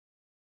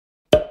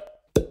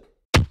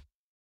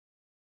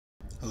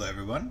Hello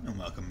everyone, and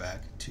welcome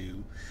back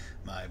to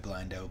my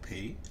blind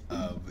LP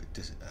of,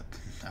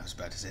 I was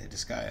about to say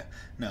Disgaea,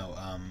 no,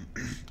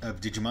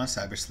 of Digimon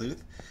Cyber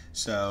Sleuth.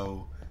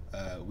 So,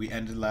 we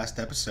ended last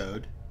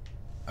episode,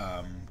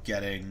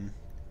 getting,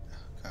 oh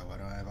God, why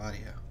don't I have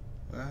audio?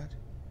 What?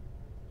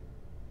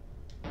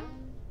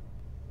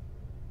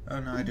 Oh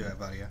no, I do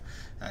have audio.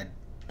 I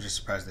was just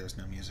surprised there was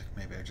no music.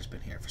 Maybe I've just been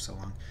here for so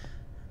long.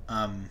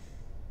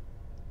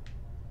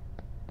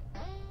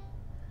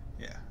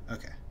 Yeah,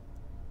 okay.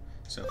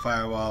 So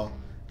Firewall,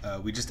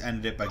 we just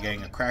ended it by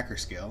getting a Cracker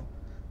skill.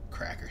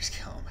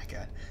 Oh my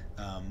god.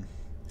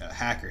 A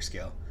Hacker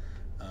skill.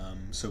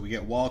 So we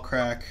get Wall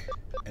Crack,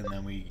 and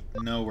then we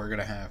know we're going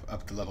to have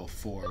up to level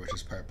 4, which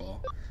is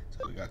purple.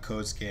 So we got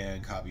Code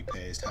Scan, Copy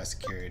Paste, High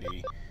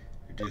Security,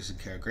 Reduce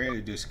Encounter, Greatly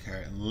Reduce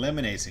Encounter,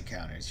 Eliminates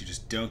Encounters. You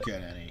just don't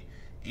get any.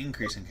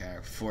 Increase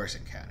Encounter, Force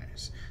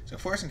Encounters. So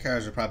Force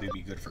Encounters would probably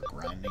be good for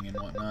grinding and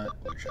whatnot,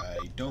 which I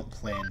don't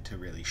plan to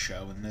really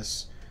show in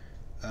this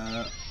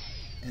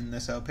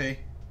LP,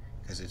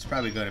 because it's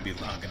probably going to be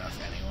long enough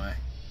anyway.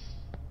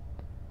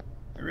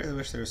 I really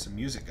wish there was some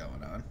music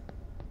going on.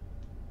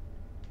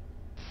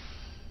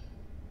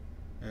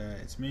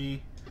 It's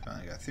me.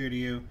 Finally got through to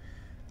you.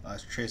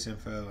 Lost trace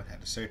info and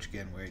had to search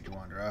again. Where'd you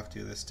wander off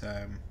to this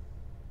time?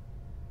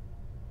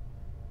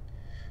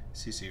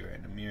 CC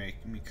random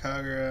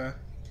Mikagura. You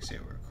can say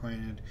we're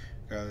acquainted.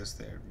 Regardless,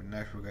 there would be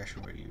natural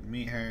progression where you'd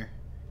meet her.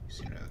 You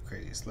seem to know the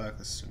craziest luck.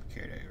 Let's assume you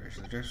carried out your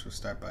original address. We'll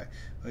start by,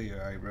 oh, you're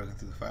already broken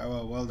through the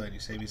firewall. Well done, you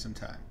saved me some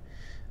time.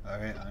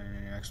 Alright, on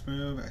your next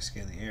move, I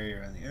scan the area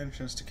around the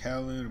entrance to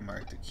Kowloon and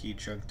mark the key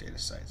junk data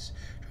sites.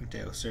 Junk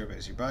data will serve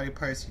as your body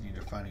parts. You need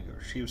to find and go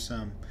retrieve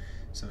some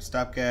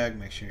stopgag.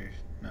 Make sure,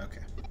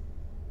 okay.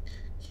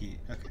 Key,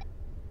 okay.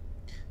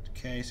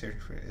 Okay, searching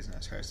for it isn't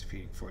as hard as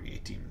defeating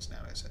 48 demons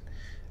now, is it?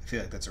 I feel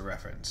like that's a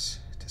reference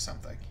to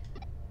something.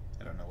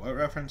 I don't know what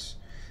reference.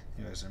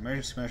 It was an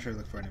emergency measure.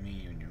 Look for an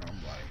enemy in your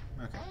normal body.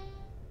 Okay.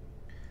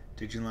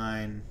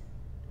 Digiline.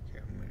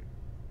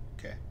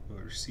 Okay. We'll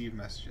receive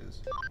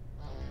messages.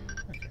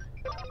 Okay.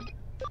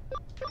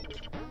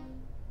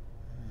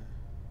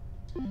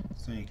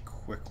 Is there any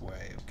quick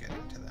way of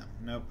getting to them?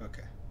 Nope.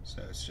 Okay.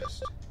 So it's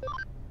just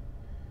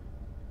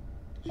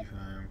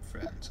Digimon,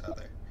 friends,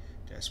 other.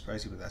 Did I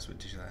surprise you? But that's what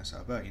Digiline is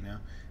all about, you know.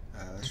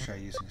 Let's try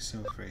using a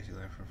simple phrase you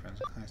learn from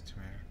friends and class to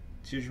measure.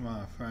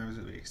 Digimon farms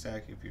will be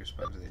ecstatic if you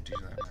respond to their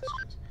Digiline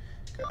messages.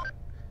 Got it.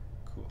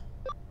 Cool.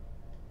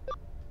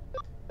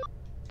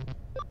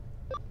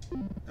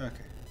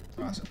 Okay.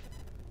 Awesome.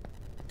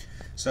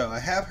 So I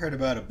have heard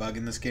about a bug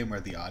in this game where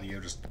the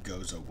audio just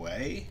goes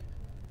away,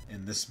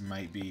 and this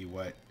might be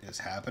what is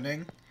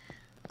happening.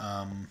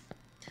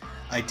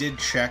 I did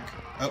check.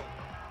 Oh,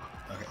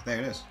 okay, there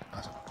it is.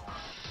 Awesome.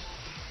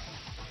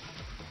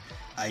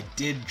 I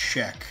did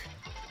check.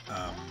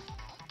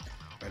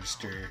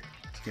 Register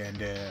scan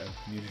data,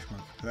 new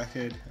Digimon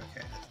collected.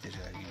 Okay, that's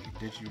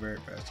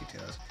Digivert, browse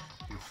details.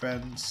 Your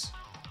friends.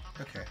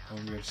 Okay,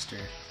 home register.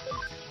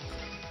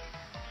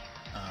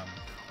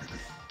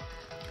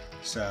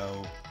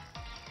 So,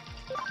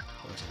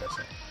 what was I gonna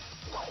say?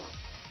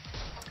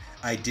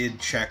 I did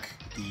check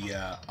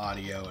the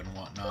audio and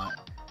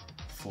whatnot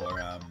for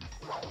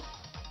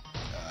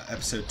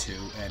episode 2,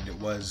 and it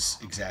was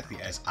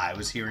exactly as I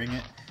was hearing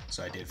it.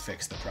 So I did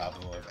fix the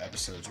problem of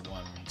episode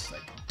 1's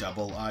like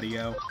double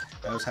audio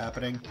that was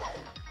happening,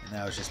 and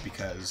that was just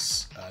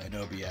because in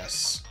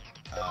OBS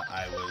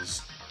I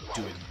was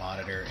doing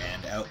monitor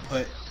and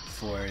output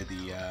for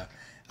the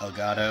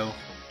Elgato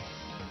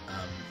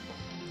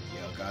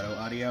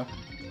audio.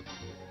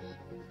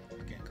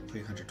 Again,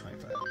 complete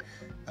 125.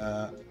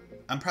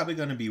 I'm probably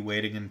going to be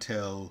waiting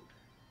until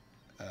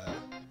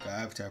the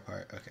avatar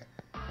part. Okay,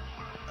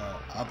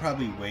 I'll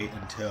probably wait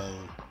until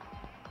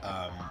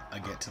I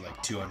get to like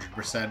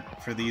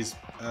 200% for these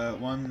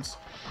ones,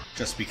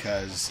 just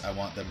because I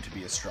want them to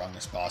be as strong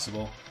as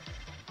possible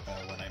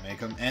when I make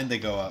them, and they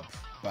go up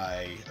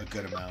by a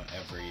good amount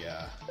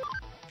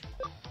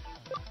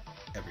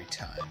every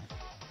time.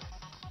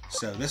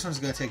 So this one's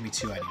going to take me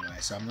 2 anyway,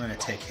 so I'm going to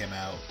take him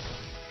out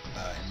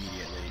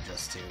immediately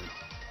just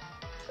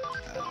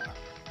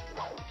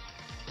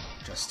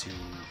to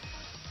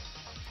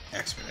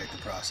expedite the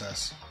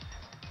process.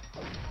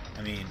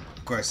 I mean,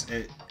 of course,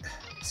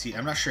 see,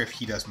 I'm not sure if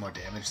he does more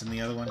damage than the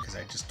other one, because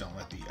I just don't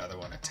let the other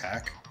one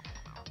attack.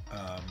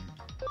 And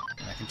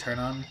I can turn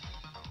on...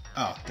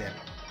 Oh, damn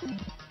it.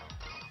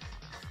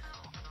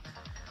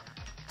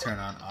 Turn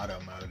on auto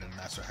mode, and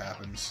that's what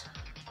happens.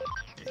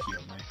 It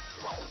healed me.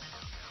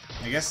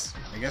 I guess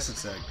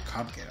it's a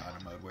complicated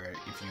auto mode, where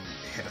if you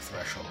hit a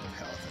threshold of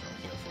health, it'll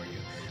heal for you.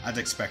 I was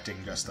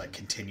expecting just like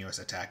continuous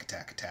attack,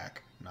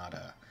 not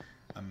a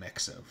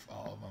mix of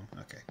all of them.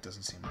 Okay,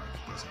 doesn't seem like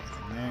there's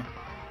anything there.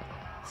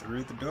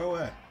 Through the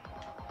doorway.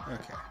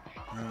 Okay.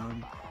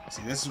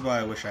 See, this is why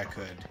I wish I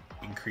could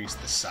increase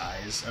the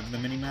size of the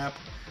minimap,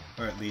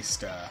 or at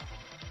least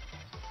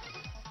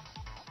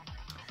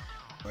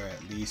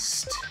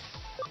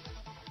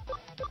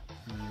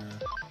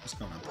what's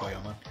going on,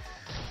 Poyomon?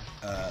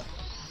 At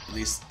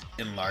least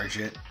enlarge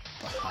it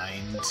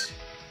behind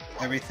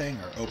everything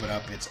or open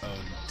up its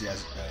own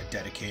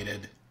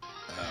dedicated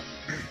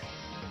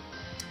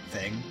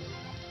thing,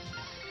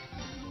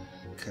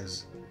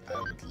 because I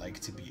would like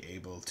to be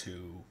able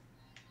to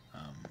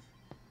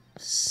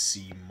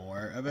see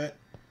more of it.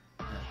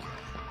 Okay.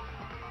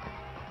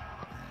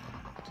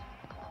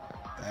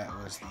 And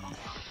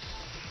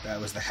that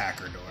was the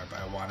hacker door, but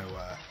I want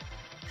to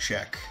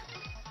check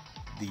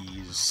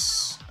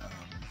these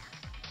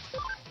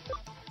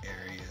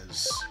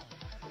areas,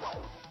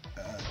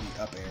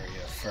 the up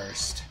area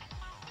first.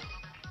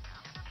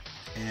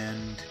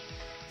 And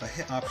if I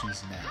hit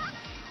options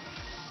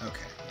now,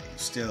 okay, it'll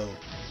still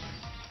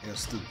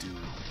do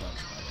a bunch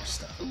of other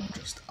stuff. It won't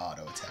just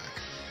auto attack.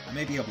 I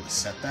may be able to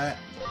set that.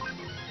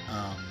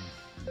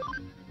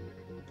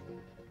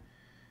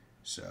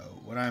 So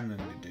what I'm going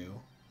to do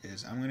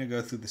is I'm going to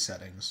go through the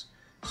settings.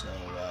 So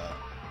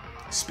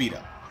speed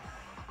up.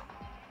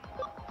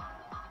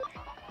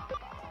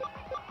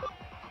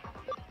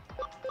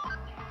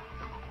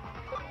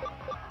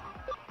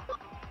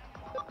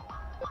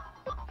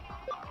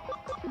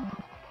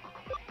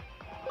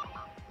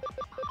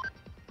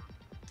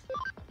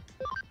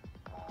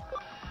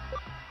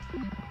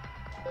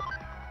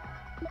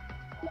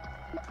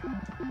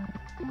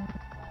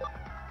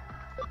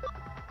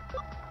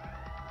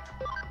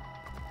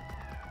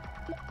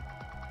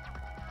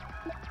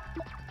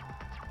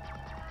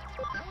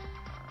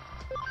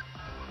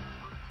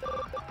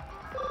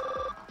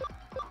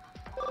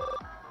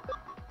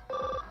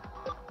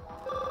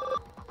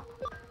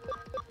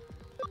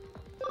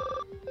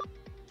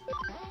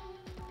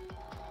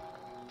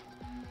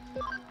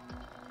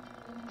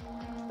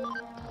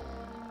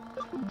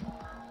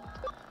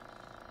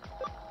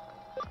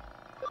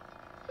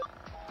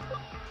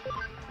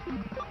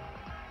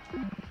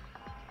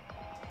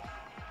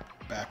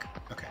 Back.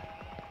 Okay.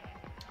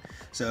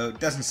 So it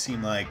doesn't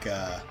seem like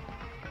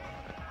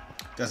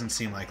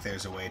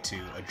there's a way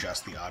to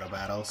adjust the auto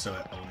battle, so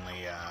it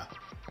only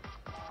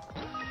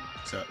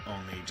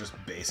just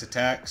base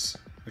attacks,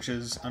 which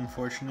is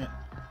unfortunate.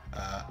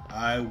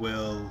 I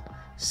will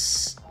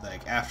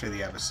after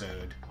the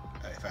episode,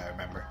 if I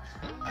remember,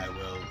 I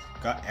will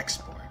got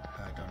export.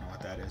 I don't know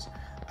what that is.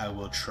 I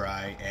will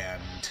try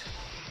and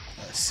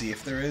see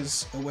if there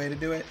is a way to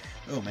do it.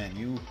 Oh man,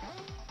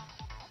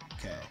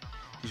 okay.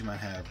 Digimon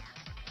have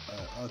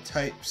all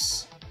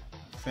types,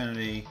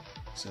 affinity,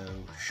 so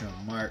shown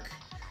mark.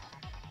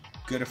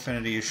 Good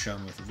affinity is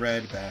shown with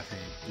red, bad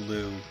affinity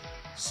blue.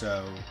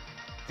 So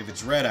if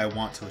it's red, I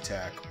want to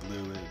attack.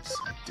 Blue is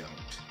I don't.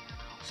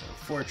 So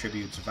 4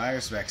 attributes: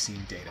 virus,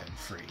 vaccine, data, and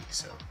free.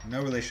 So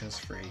no relation is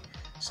free.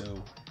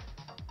 So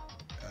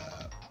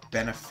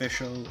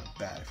beneficial,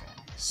 bad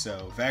affinity.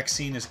 So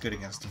vaccine is good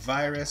against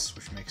virus,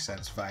 which makes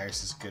sense.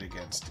 Virus is good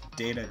against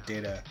data.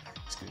 Data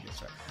is good against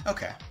virus.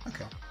 Okay.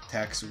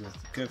 Attacks with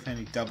good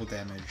affinity, double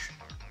damage,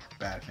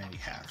 bad affinity,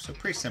 half. So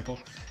pretty simple.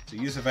 So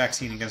use a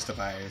vaccine against a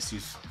virus,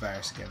 use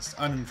virus against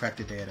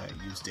uninfected data,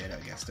 use data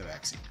against a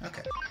vaccine.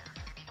 Okay.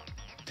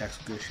 Attacks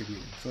with good attribute,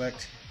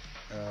 inflict.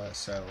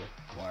 So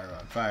water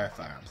on fire,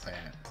 fire on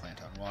planet,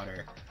 plant on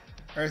water,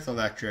 earth,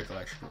 electric,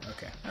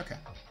 okay.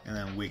 And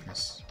then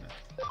weakness. Okay.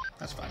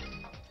 That's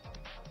fine.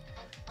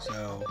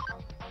 So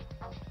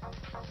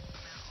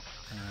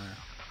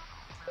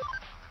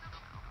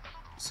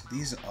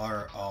these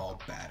are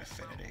all bad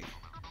affinity,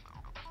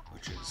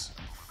 which is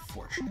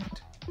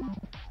unfortunate.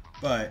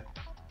 But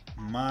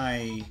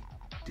my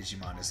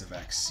Digimon is a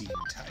vaccine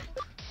type,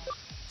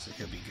 so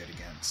he'll be good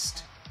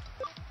against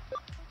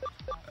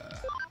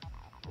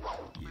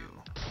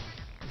you.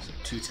 So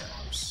 2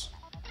 times,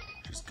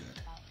 which is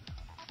good.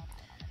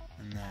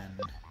 And then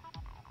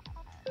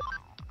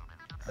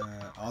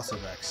also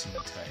vaccine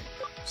type,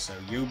 so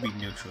you'll be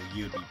neutral,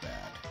 you'd be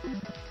bad.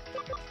 And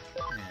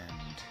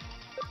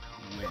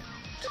wind.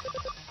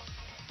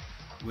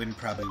 Wind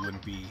probably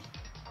wouldn't be,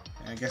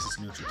 I guess it's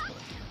neutral to both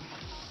of you.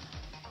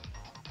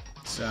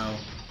 So,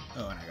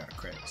 oh, and I got a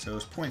crit. So it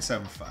was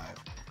 0.75.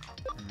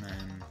 And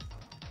then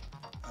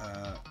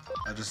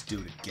I'll just do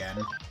it again,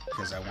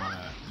 because I want to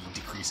be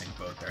decreasing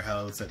both their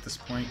healths at this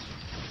point.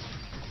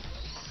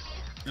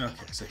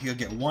 Okay, so he'll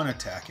get 1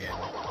 attack in.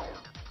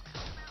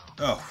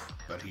 Oh,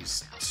 but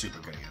he's super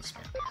good against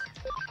me,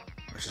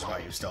 which is why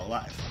you're still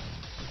alive.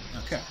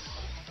 Okay.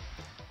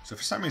 So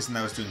for some reason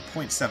that was doing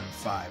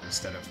 0.75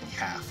 instead of the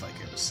half like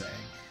it was saying.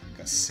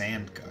 Got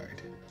Sand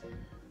Guard.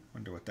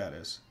 Wonder what that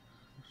is.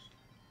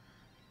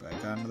 But I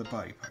got another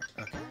body part.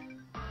 Okay.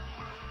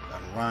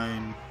 Got a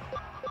line.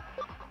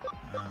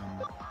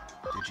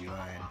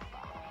 Digiline.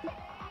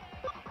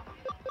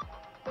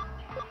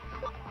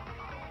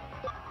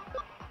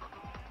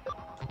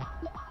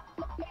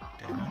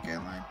 Did I not get a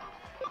line?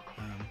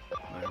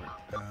 Whatever.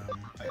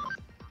 Item.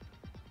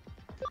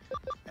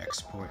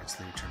 Export, it's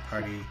the return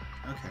party.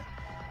 Okay.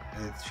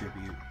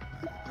 Attribute.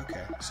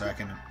 Okay, so I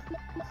can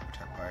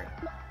avatar part.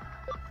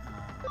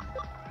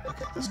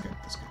 Okay, that's good,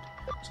 that's good.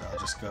 So I'll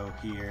just go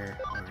here,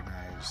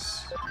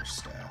 organize your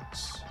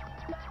stats.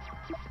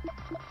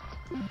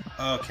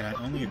 Oh, can I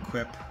only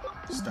equip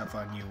stuff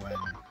on you when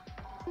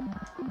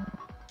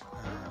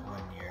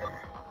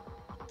you're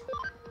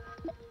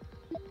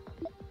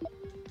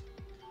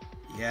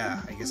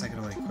yeah, I guess I can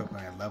only equip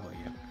when I level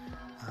you.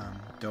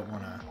 Don't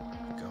want to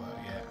go out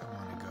yet. I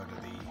want to go to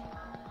the...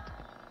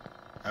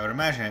 I would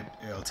imagine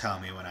it'll tell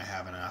me when I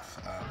have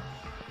enough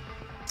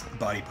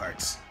body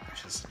parts,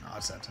 which is an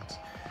odd sentence.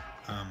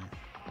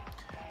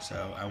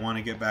 So I want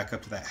to get back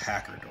up to that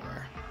hacker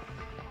door.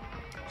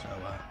 So,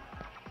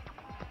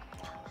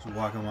 just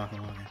walking.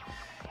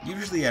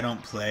 Usually I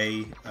don't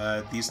play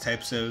these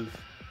types of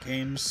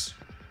games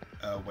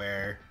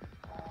where...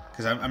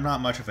 Because I'm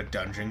not much of a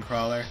dungeon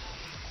crawler.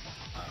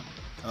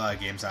 A lot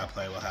of games I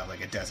play will have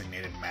like a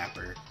designated map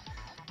or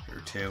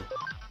two.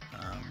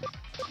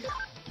 Yeah,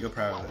 you're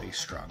probably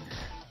stronger,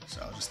 so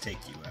I'll just take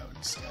you out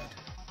instead.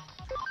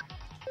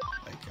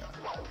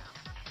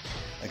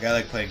 Like I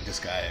like playing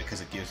Disgaea because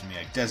it gives me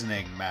a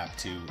designated map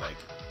to like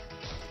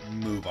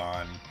move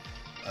on,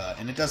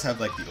 and it does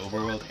have like the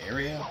overworld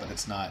area, but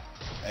it's not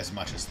as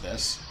much as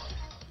this.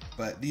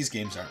 But these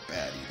games aren't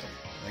bad either.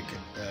 Like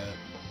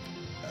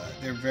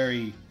they're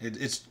very.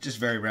 It's just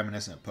very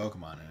reminiscent of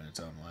Pokemon in its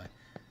own way.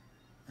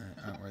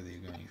 Aren't worthy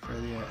of going any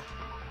further yet.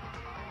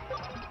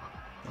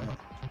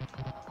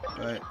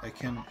 But I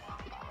can...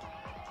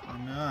 Why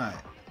not?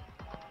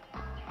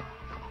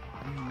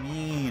 What do you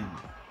mean?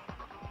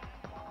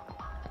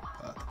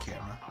 Pull out the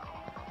camera.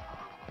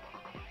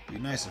 It'd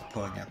be nice if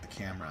pulling out the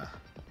camera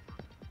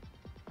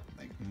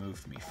like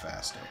moved me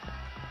faster.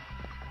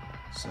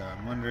 So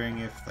I'm wondering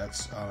if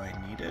that's all I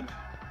needed.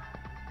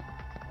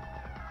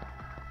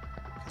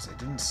 Because I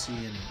didn't see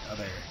any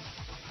other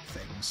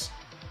things.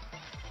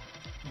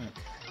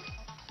 Okay.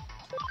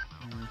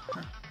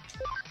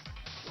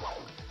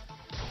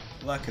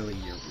 Luckily,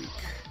 you're weak.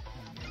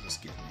 You'll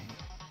just give me.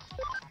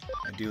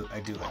 I do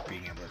like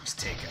being able to just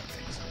take out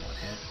things in one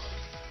hit.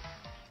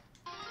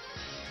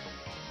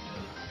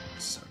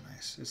 It's so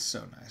nice. It's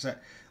so nice.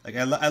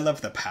 I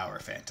love the power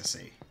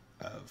fantasy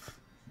of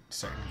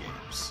certain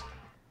games.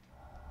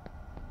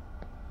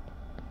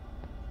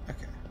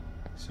 Okay,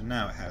 so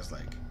now it has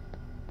like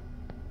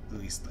at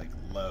least like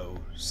low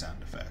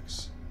sound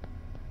effects.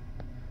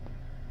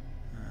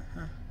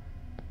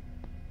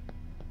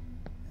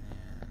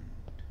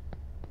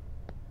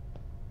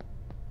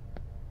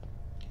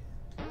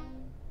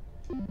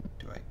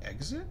 Do I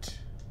exit?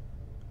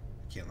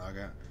 I can't log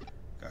out.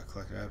 Gotta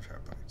collect avatar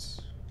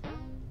parts.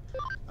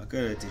 I'll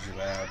go to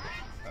Digilab.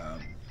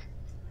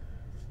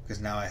 Because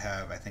now I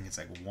have, I think it's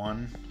like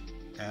one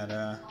at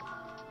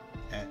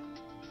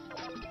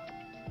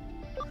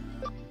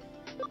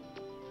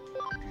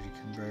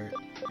convert.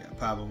 Yeah,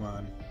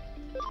 Pabomon.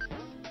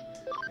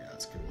 Yeah,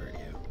 let's convert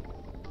you.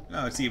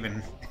 Oh, it's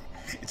even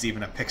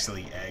a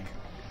pixely egg.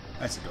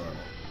 That's adorable.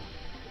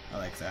 I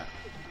like that.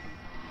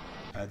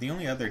 The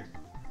only other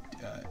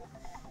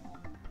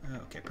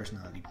okay,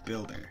 personality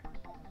builder.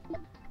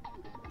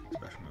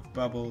 Special move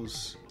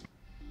bubbles.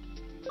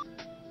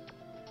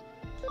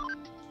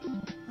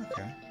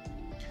 Okay.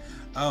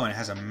 Oh, and it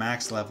has a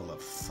max level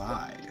of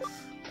 5.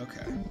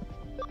 Okay.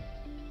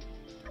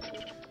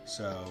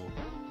 So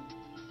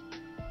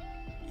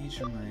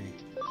each of my...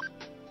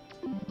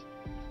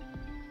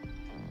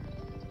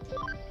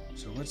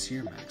 So what's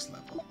your max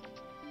level?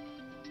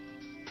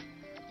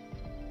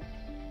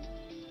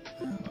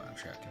 Oh, I'm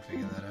sure I can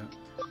figure that out.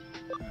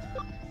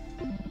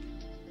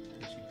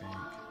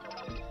 Digibank.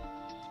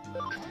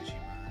 Move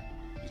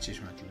Digimon. Each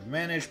Digimon can be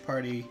managed.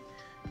 Party.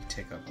 You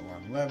take up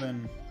along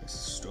 11. This is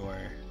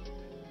store.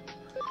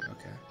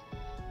 Okay.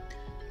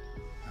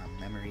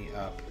 Memory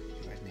up.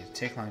 You guys need to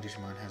take along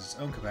Digimon. Has its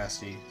own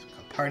capacity. It's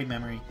called party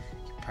memory.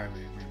 Keep party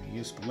memory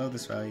use below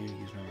this value.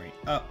 Use memory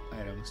up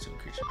items to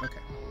increase it.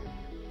 Okay.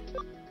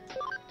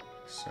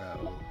 So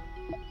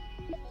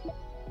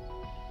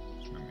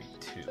memory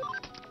 2.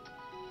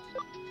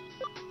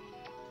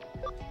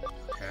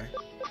 Okay.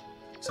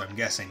 So I'm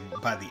guessing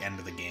by the end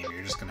of the game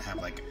you're just gonna have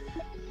like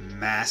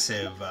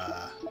massive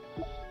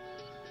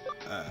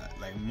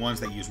like ones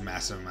that use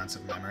massive amounts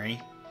of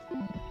memory,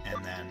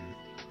 and then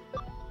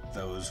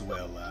those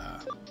will oh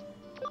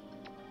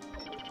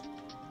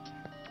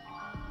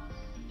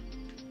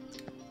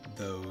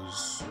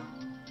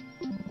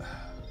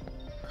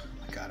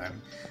my god,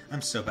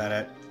 I'm so bad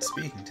at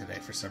speaking today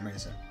for some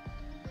reason.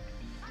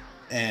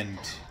 And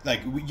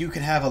like you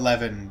can have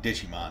 11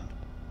 Digimon,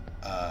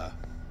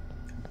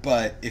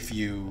 but if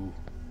you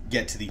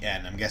get to the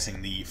end, I'm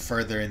guessing the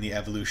further in the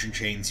evolution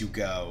chains you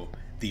go,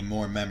 the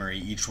more memory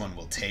each one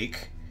will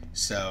take.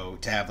 So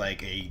to have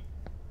like a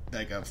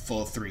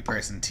full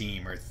 3-person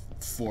team or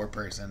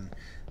 4-person,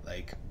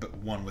 like but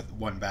one with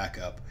one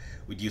backup,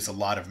 would use a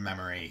lot of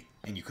memory,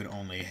 and you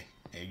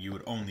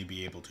would only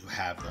be able to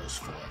have those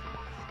 4.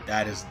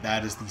 That is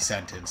the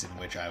sentence in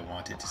which I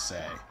wanted to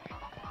say.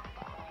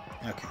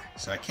 Okay,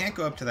 so I can't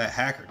go up to that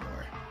hacker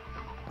door,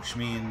 which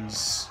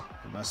means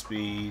there must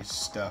be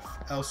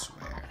stuff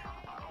elsewhere.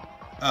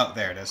 Oh,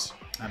 there it is.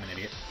 I'm an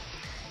idiot.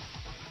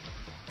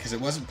 Because it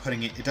wasn't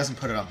putting it... It doesn't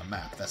put it on the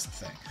map, that's the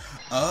thing.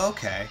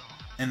 Okay.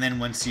 And then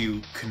once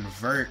you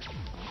convert...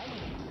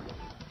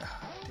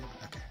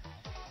 Okay.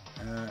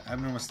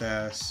 Abnormal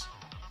status.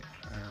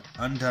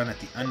 Undone at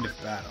the end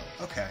of battle.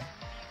 Okay.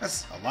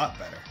 That's a lot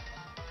better.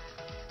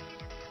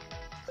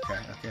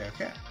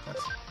 Okay.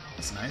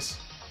 That's nice.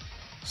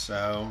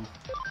 So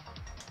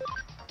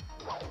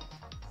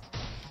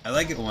I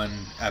like it when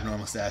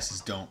abnormal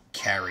statuses don't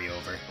carry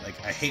over.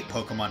 Like, I hate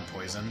Pokemon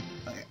Poison.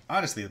 Like,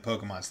 honestly, the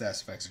Pokemon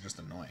status effects are just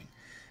annoying.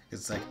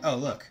 It's like, oh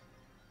look,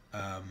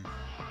 I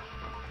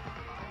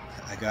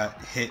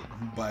got hit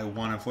by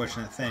one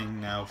unfortunate thing.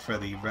 Now for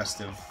the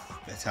rest of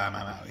the time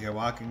I'm out here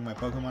walking, my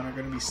Pokemon are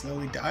going to be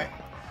slowly dying.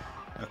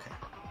 Okay,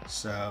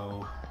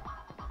 so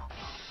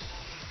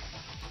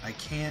I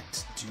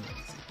can't do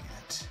anything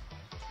yet.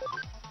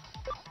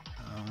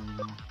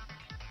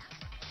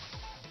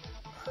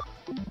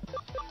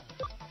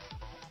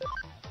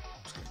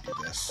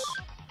 This.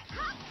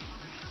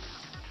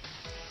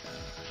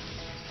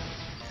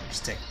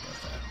 Just take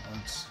both out at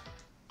once.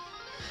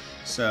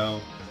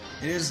 So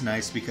it is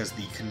nice because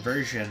the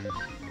conversion.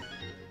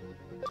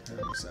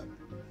 What's up?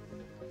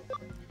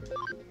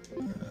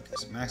 Okay,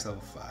 so max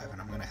level 5,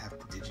 and I'm gonna have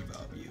to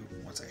Digivolve you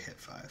once I hit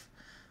 5.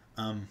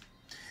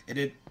 It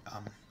did.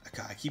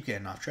 God, I keep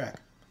getting off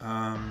track.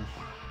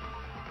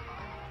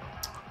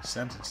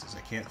 Sentences.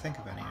 I can't think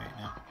of any right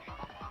now.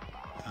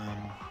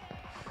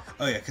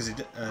 Oh yeah, because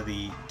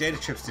the data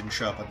chips didn't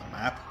show up on the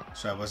map,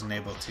 so I wasn't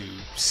able to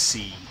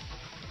see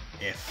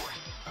if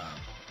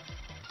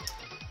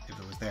it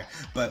was there.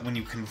 But when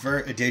you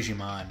convert a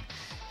Digimon,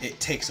 it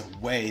takes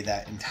away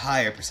that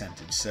entire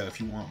percentage. So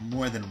if you want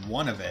more than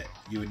one of it,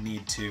 you would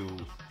need to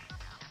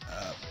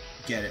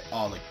get it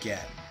all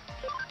again.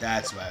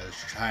 That's what I was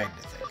trying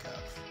to think of.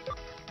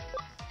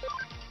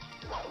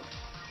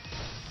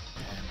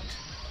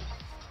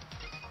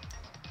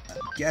 And I'm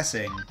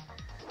guessing,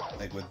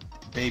 like with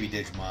baby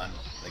Digimon,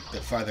 like the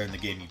farther in the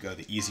game you go,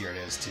 the easier it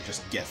is to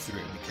just get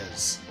through,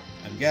 because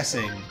I'm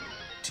guessing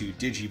to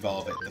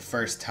Digivolve it the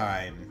first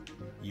time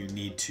you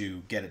need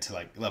to get it to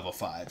like level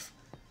 5,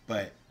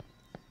 but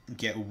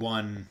get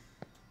one.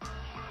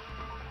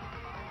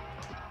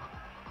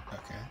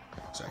 Okay,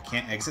 so I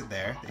can't exit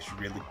there. They should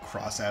really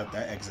cross out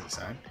that exit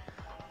sign.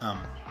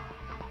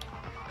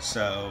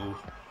 So,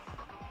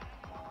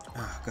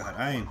 oh god,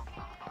 I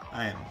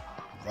am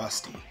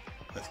rusty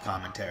with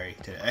commentary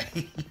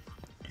today.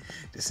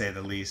 To say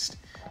the least,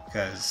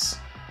 because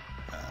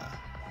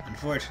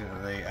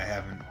unfortunately I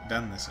haven't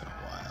done this in a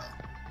while.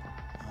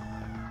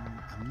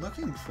 I'm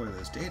looking for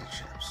those data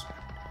chips, but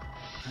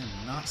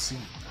I'm not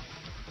seeing them.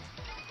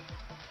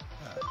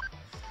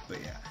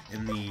 But yeah,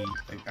 in the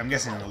I'm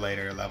guessing in the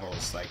later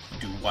levels, like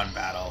do one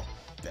battle,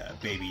 the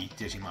baby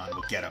Digimon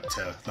will get up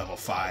to level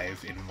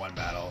 5 in one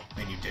battle,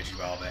 then you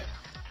Digivolve it.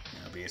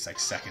 It'll be its like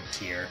second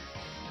tier,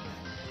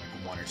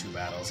 and like 1 or 2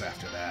 battles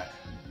after that.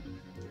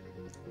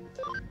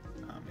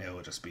 It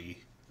will just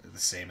be the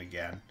same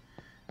again.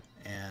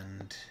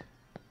 And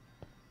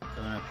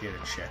going up here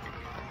to check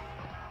again.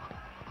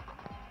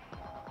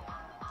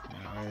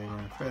 Are they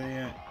going further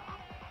yet?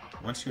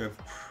 Once you're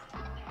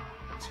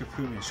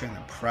proving your strength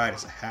and pride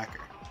as a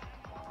hacker.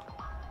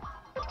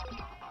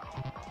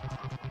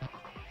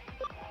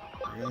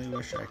 I really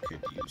wish I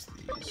could use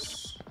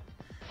these.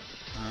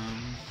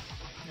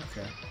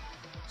 Okay.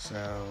 So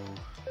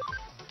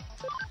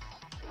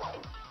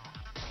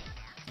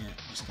yeah,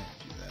 I'm just gonna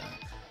do that.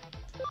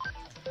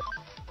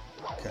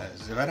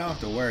 Because if I don't have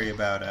to worry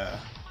about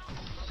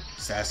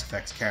status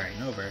effects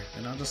carrying over,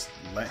 then I'll just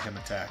let him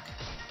attack.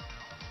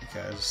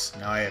 Because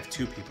now I have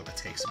 2 people to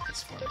take some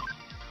hits for me.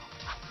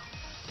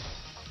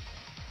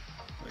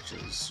 Which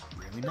is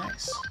really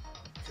nice.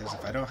 Because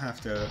if I don't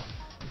have to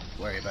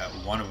worry about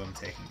one of them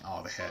taking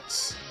all the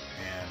hits,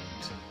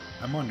 and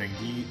I'm wondering,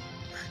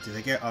 do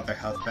they get all their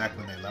health back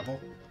when they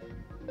level?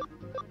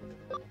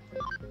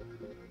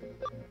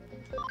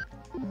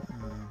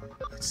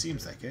 It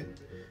seems like it.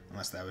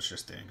 Unless that was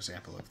just an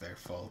example of their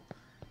full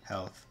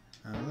health.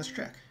 Let's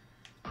check.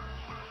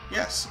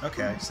 Yes,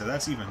 okay, so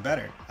that's even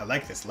better. I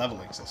like this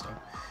leveling system.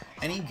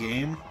 Any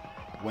game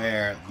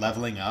where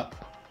leveling up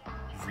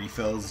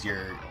refills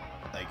your,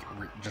 like,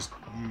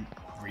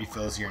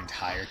 refills your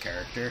entire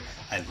character,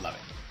 I love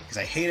it. Because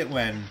I hate it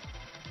when,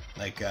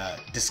 like,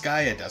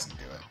 Disgaea doesn't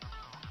do it.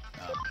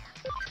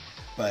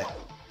 But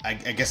I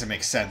guess it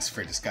makes sense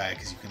for Disgaea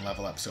because you can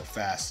level up so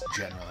fast,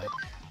 generally,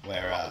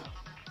 where,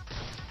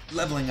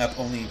 leveling up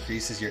only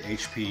increases your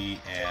HP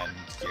and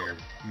your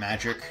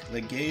magic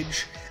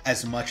gauge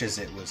as much as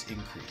it was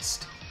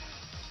increased.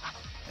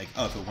 Like,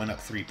 oh, if it went up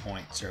 3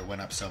 points or it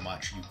went up so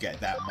much, you get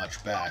that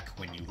much back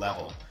when you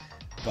level.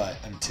 But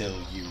until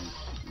you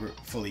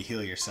fully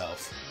heal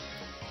yourself,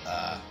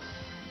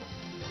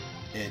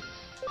 it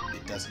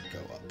doesn't go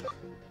up.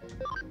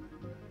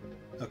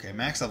 Okay,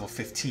 max level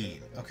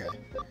 15. Okay,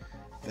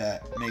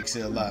 that makes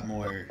it a lot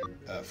more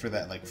for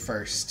that like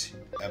first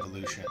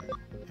evolution.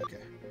 Okay.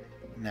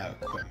 Now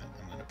equipment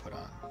I'm going to put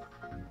on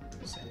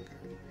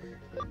Sandguard,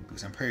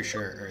 because I'm pretty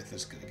sure Earth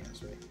is good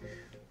against me.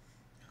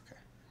 Okay.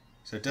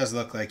 So it does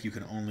look like you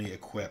can only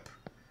equip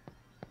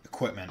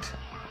equipment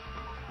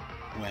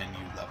when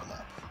you level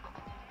up.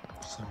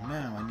 So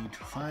now I need to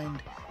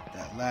find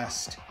that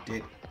last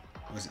date.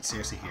 Was it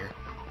seriously here?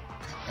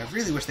 God, I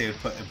really wish they would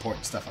put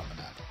important stuff on the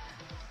map.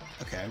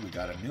 Okay, we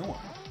got a new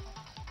one.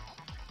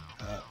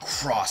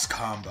 cross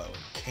combo,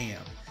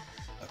 cam.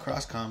 A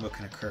cross combo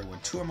can occur when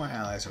 2 or more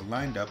allies are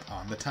lined up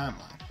on the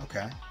timeline.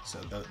 Okay, so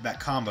that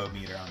combo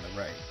meter on the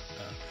right.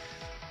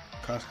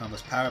 Cross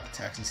combos power up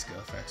attacks and skill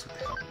effects with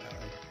the help of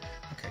ally.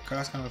 Okay,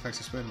 cross combo effects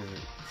are split into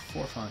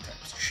 4 following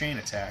types. Chain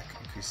attack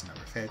increases the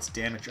number of hits.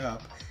 Damage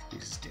up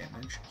increases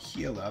damage.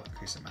 Heal up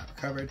increases the amount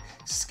recovered.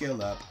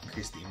 Skill up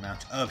increases the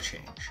amount of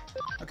change.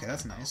 Okay,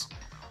 that's nice.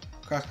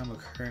 Cross combo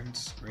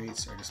occurrence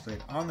rates are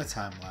displayed on the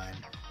timeline.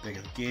 The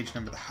bigger the gauge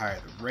number, the higher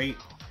the rate.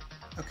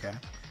 Okay.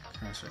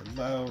 Occurrence rate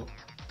low,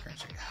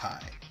 occurrence rate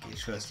high.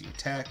 Gauge velocity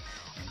attack,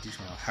 and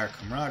Digimon with higher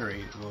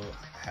camaraderie will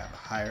have a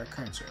higher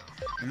occurrence rate.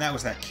 And that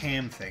was that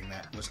cam thing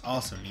that was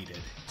also needed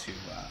to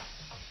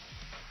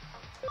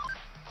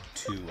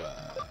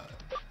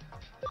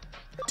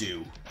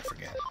do, I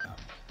forget,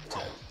 to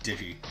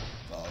Digivolve.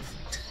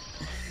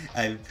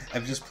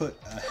 I've just put,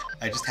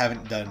 I just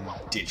haven't done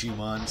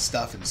Digimon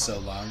stuff in so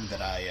long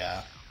that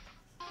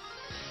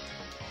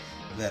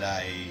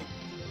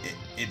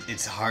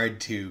it's hard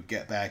to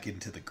get back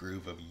into the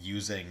groove of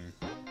using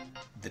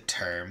the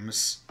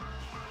terms.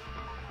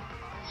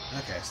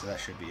 Okay, so that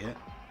should be it.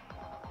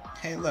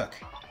 Hey, look.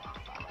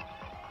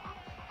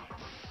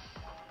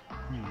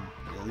 You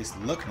at least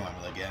look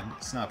normal again.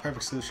 It's not a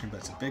perfect solution, but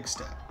it's a big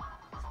step.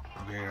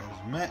 If you're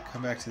met,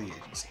 come back to the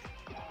agency.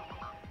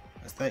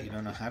 What's that? You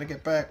don't know how to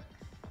get back?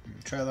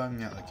 Try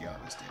logging out like you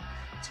always do.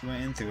 So you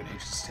went in through an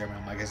agency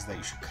terminal. My guess is that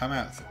you should come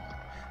out through one.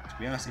 To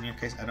be honest, in your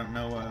case, I don't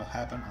know what will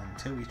happen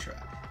until we try.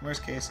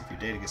 Worst case, if your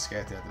data gets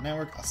scattered throughout the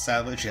network, I'll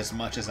salvage as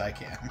much as I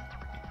can.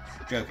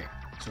 Joking.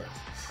 Sort of.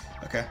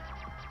 Okay.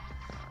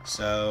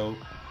 So,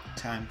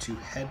 time to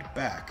head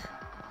back.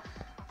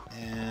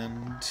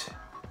 And,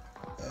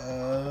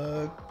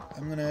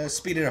 I'm gonna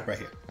speed it up right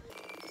here.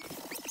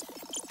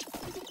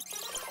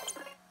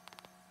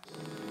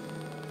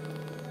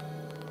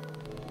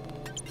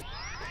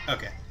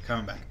 Okay,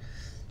 coming back.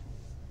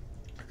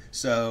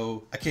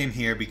 So, I came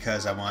here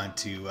because I wanted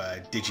to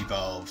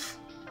Digivolve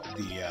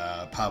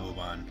the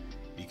Pabumon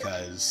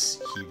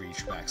because he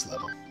reached max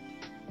level.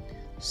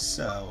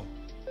 So,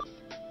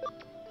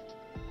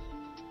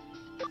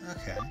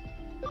 okay.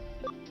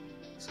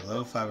 So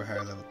level 5 or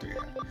higher, level 3 or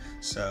higher.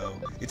 So,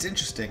 it's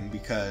interesting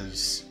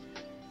because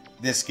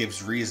this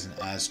gives reason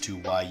as to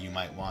why you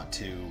might want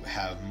to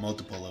have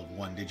multiple of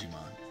one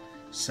Digimon.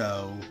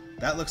 So,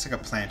 that looks like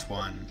a plant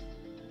one.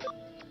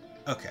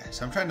 Okay,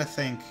 so I'm trying to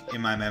think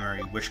in my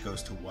memory which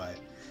goes to what.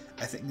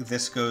 I think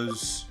this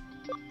goes...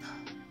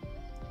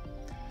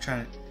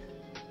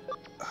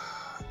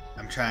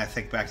 I'm trying to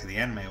think back to the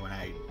anime when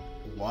I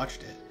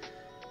watched it.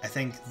 I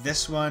think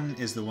this one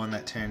is the one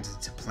that turns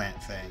into plant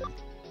thing.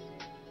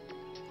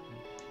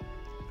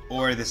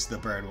 Or this is the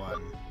bird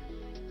one.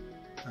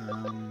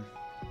 I'm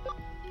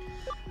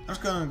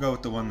just going to go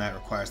with the one that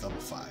requires level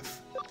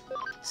 5.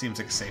 Seems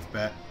like a safe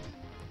bet.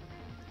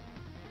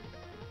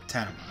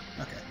 Tanamon.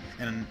 Okay.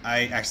 And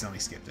I accidentally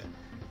skipped it.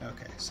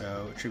 Okay,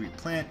 so attribute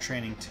plant,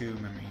 training 2,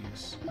 memory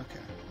use. Okay.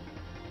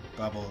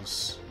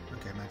 Bubbles.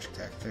 Okay, magic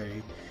attack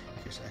 30.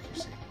 Here's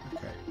accuracy.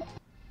 Okay.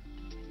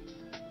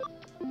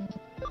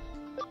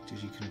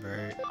 Did you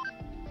convert?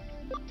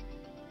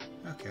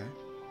 Okay.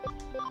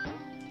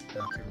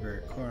 I'll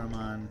convert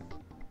Koromon.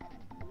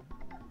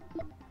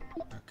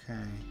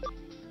 Okay.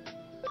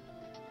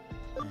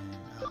 And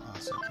I'll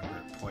also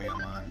convert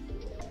Poyomon.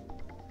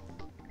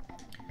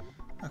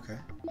 Okay.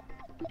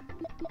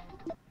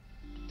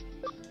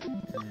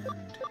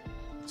 And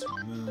let's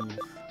move with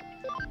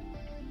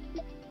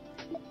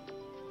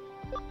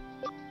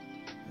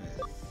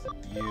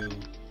you.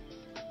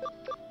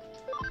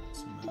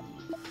 Let's move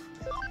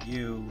with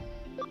you.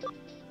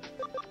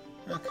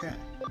 Okay.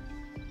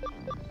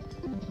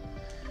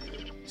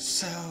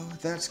 So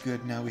that's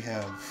good. Now we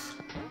have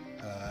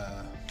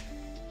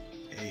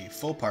a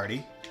full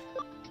party,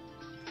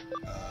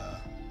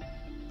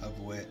 of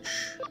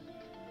which,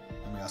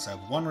 and we also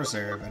have one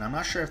reserve, and I'm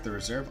not sure if the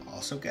reserve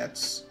also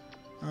gets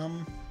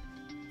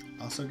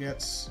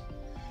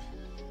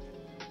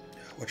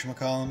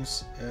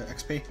whatchamacallums,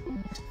 XP?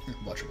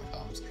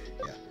 Whatchamacallums,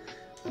 yeah.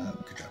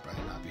 Good job,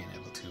 Brian, not being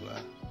able to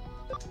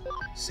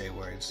say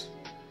words.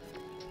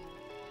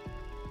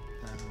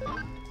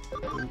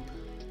 Boop.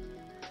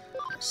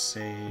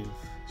 Save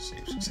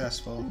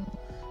successful.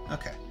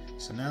 Okay,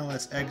 so now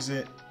let's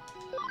exit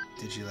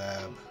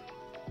Digilab. And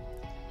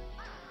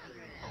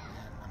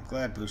I'm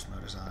glad boost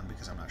mode is on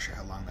because I'm not sure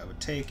how long that would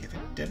take if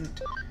it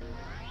didn't.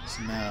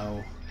 So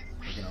now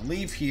we're gonna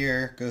leave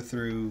here, go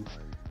through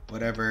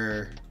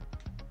whatever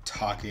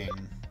talking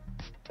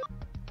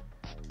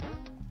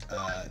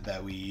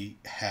that we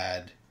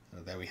have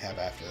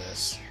after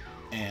this,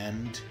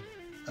 and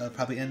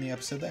probably end the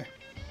episode there.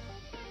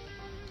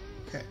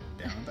 Okay,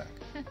 down and back.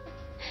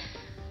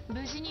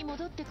 One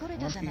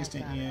Piece,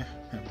 didn't you?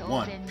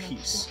 One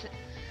Piece.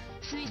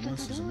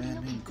 Once was a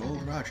man named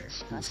Gold Roger,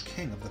 who was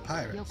king of the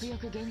pirates. Still,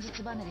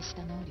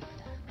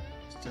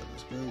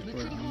 this village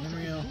border on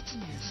Memorial.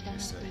 You're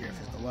still here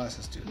for the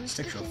losses due to the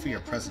instinctual fear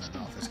present in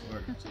all physical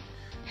organs.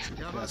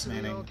 Truly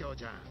fascinating.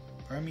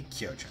 Pardon me,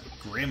 Kyo-chan.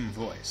 Grim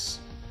voice.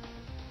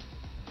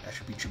 That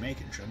should be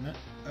Jamaican, shouldn't it?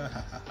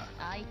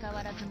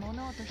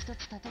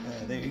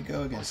 There you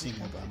go again,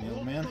 sneaking up on the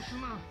old man.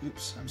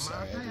 Oops, I'm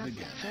sorry, I did it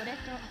again.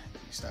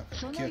 You stop at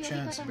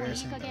Kyo-chan, it's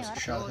embarrassing. That was a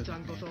childhood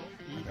nickname.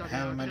 I'm gonna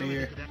have it, my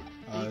dear.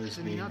 Always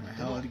be no matter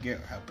how old you get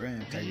or how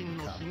brilliant you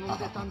become. Ha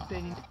ha ha ha.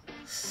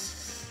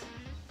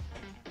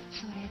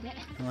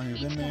 How long have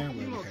you been there? What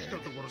have you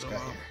heard? What's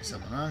got here?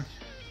 Something wrong?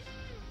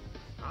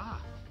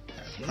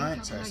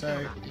 Client,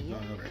 sorry, we're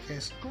going over a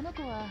case.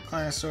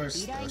 Client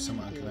source, though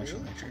somewhat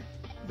unconventional nature.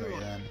 Wait,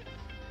 then.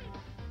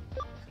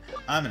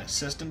 I'm an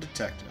assistant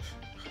detective.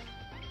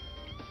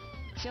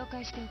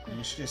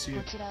 Introduce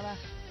you.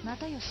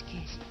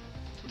 Matayoshi.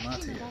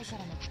 An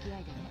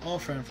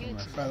old friend from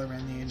my father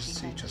ran the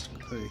agency, just to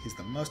conclude he's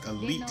the most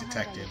elite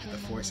detective the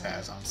force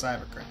has on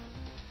cybercrime.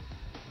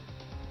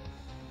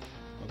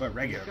 What about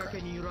regular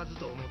crime?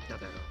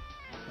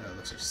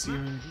 Looks like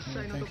semen,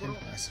 I'm thinking.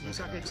 I suppose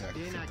I don't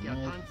exactly fit the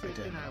mold. If I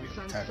did, I'd be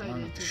able to tag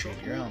along with the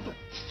shadier element.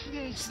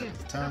 Slip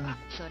the tongue.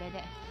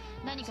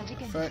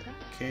 The foot.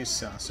 Case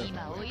selling soap and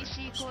liquor.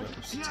 Split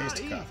up some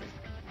tasty coffee.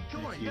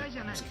 Thank you.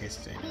 In this case,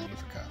 it's ain't no need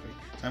for coffee.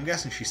 So I'm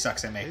guessing she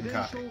sucks at making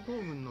coffee. I don't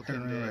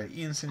remember about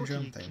Eden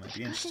syndrome. They might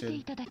be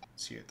interested.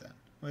 Let's hear it then.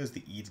 What is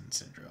the Eden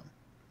syndrome?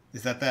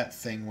 Is that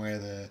thing where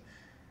the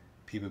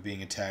people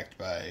being attacked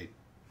by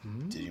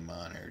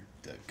Digimon or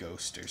the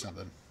ghost or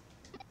something?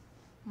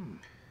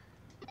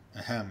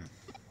 Ahem.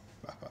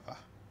 Bah, bah,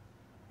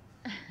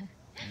 bah.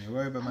 You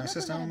worry about my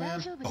assistant, old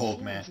man?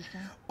 Old man.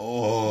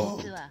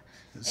 Old.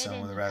 This is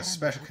someone with a rather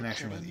special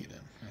connection with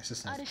Eden. My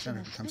assistant has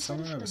determined to become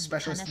someone of a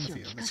specialist in the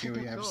field. Let's hear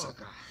what you have to say.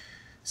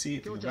 See,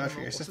 if you can vouch for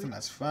your assistant,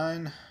 that's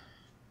fine.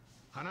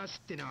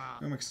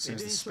 Rumor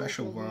considers the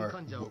special ward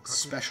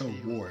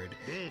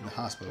in the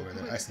hospital where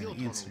they're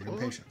isolating Eden syndrome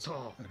patients.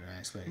 How can I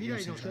explain Eden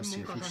syndrome to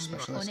your future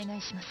specialist?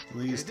 The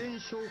least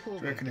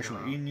rare condition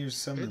where Eden uses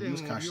some to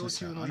lose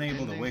consciousness and are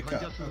unable to wake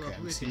up. Okay,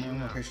 we see more and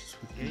more patients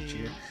with each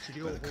year,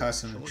 but the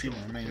cause of the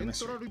treatment remains a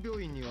mystery.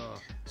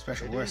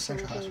 Special ward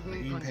central hospital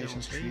where Eden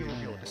patients treated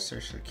in a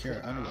search for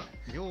cure underway.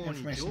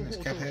 Information is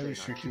kept heavily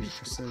restricted to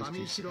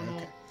facilities.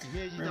 Okay.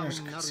 Rumors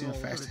conceal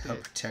facts to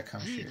help protect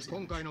Kamoshida's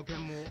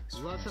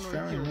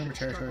image. Friendly rumor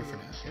territory for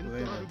now.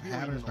 Related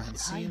habitants behind the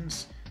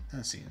scenes.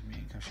 Behind the scenes,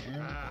 meaning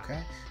Kamoshida's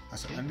okay.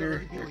 Also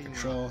under their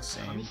control,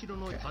 same.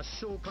 Okay.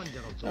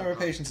 Number of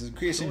patients is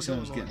increasing,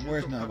 someone's getting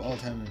worse now of all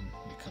time and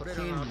become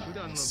clean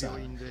and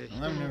some. The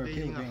number of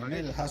people being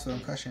admitted to the hospital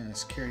in question and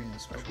security and the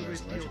special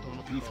areas allegedly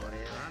BBP for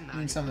it.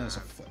 Means something is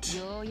afoot.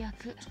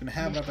 It's gonna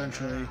happen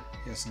eventually,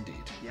 yes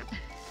indeed.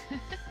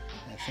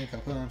 I think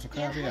I'll put on some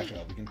coffee. After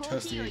all, we can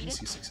toast the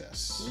agency's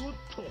success.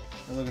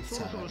 But look at the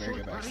time. I better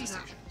get back to the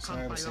station.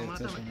 Sorry, but say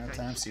this one another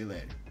time. See you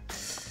later.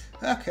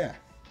 Okay.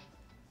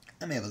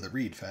 I'm able to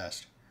read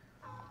fast.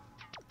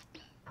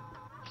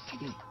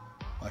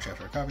 Watch out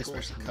for a coffee,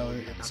 especially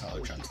colored and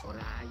solid chunks for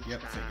it.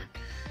 Yep, figured.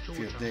 A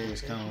few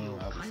days come,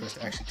 I'll be first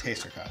to actually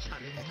taste her coffee.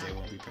 That day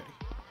won't be pretty.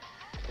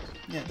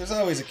 Yeah, there's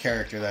always a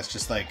character that's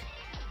just like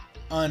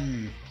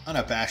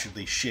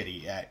unabashedly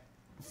shitty at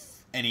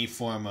any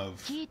form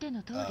of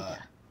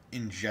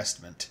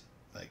ingestment,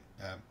 like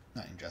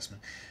not ingestment.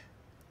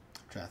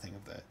 I'm trying to think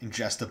of the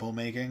ingestible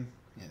making.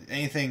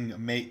 Anything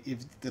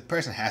if the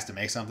person has to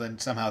make something,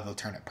 somehow they'll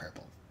turn it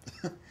purple.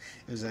 It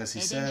was as he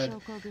said,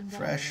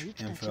 fresh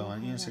info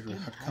on Ian said really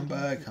hard to come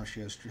by.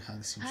 Kamoshida's behind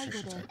the scenes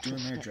restrictions are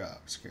doing their job.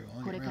 Scary will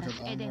only get around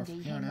to all more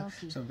from here on out.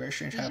 Some very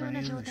strange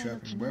happening in the show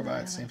up and whereby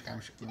at the same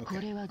time.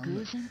 Okay.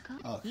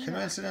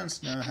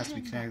 Coincidence? No, it has to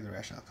be connected to the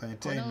rational plan.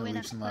 Day, no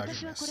leaps and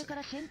logic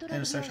necessary.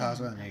 And such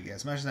hospital, I may get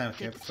as much as I would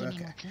care before.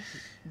 Okay.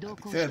 I'd be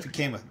thrilled if you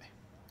came with me.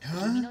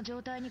 Huh?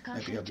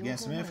 Might be able to get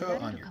some info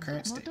on your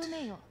current state.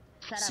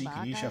 Seek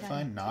and you shall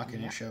find, knock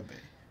and it shall be.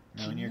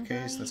 No, in your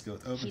case, let's go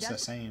with open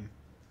sesame.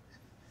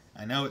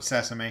 I know it's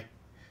sesame.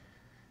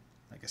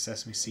 Like a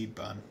sesame seed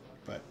bun,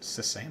 but it's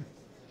the same.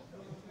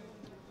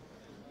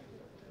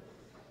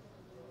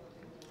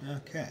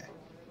 Okay.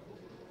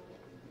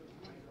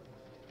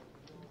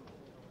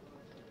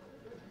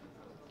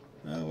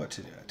 Well, what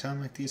to do? At a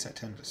time like these, I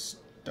tend to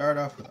start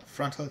off with a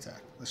frontal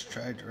attack. Let's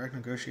try direct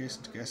negotiations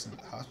to get us into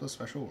the hospital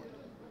special ward.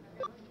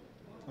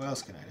 What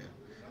else can I do?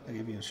 I'll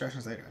give you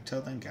instructions later.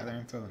 Until then, gather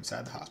info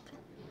inside the hospital.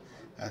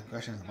 Asking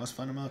questions is the most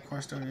fundamental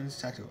cornerstone in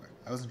detective work.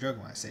 I wasn't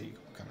joking when I say you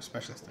can become a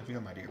specialist. I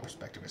feel, my dear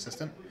prospective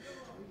assistant.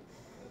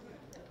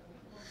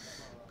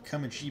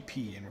 Become a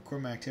GP and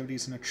record my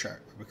activities in a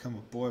chart, or become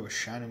a boy with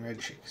shining red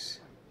cheeks.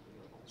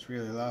 It's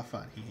really a lot of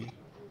fun. Hee hee.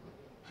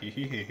 Hee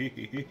hee hee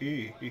hee hee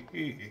hee hee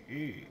hee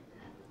hee.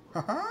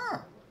 Ha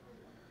ha!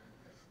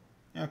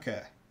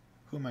 Okay.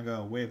 Who am I going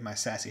to wave my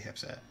sassy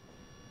hips at?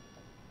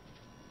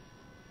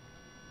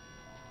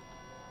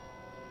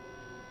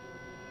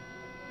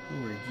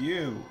 Who are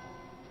you?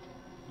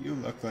 You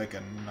look like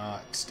a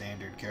not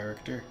standard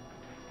character.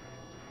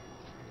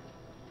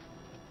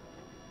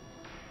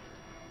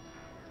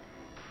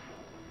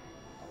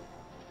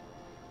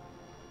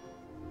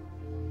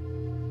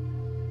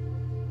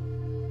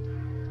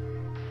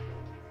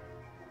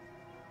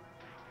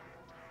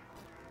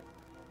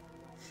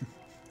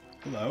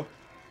 Hello.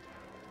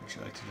 Would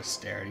you like to just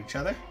stare at each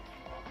other?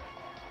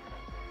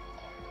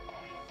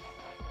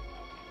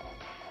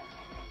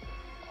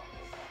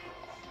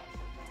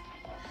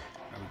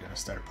 Are we going to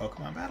start a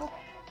Pokemon battle?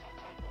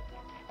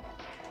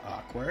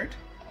 Awkward.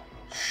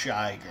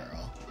 Shy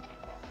girl.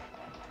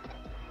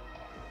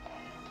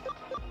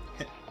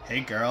 Hey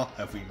girl,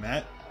 have we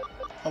met?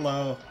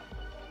 Hello.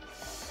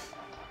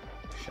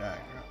 Shy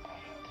girl.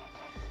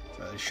 Is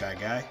that a shy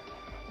guy?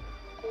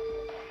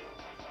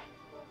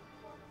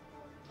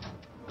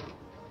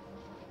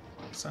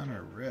 What's on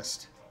her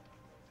wrist?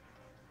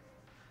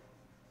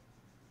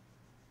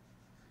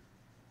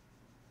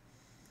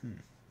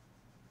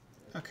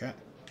 Okay.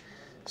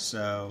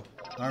 So,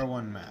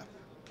 R1 map.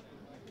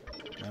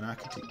 And I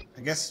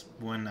guess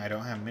when I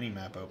don't have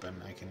mini-map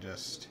open, I can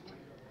just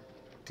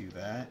do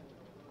that.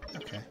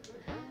 Okay.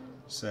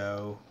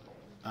 So,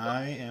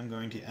 I am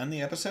going to end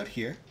the episode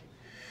here.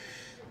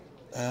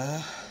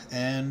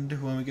 And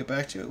when we get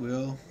back to it,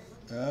 we'll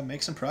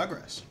make some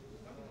progress.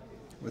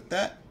 With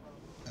that,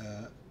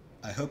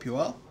 I hope you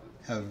all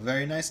have a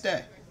very nice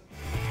day.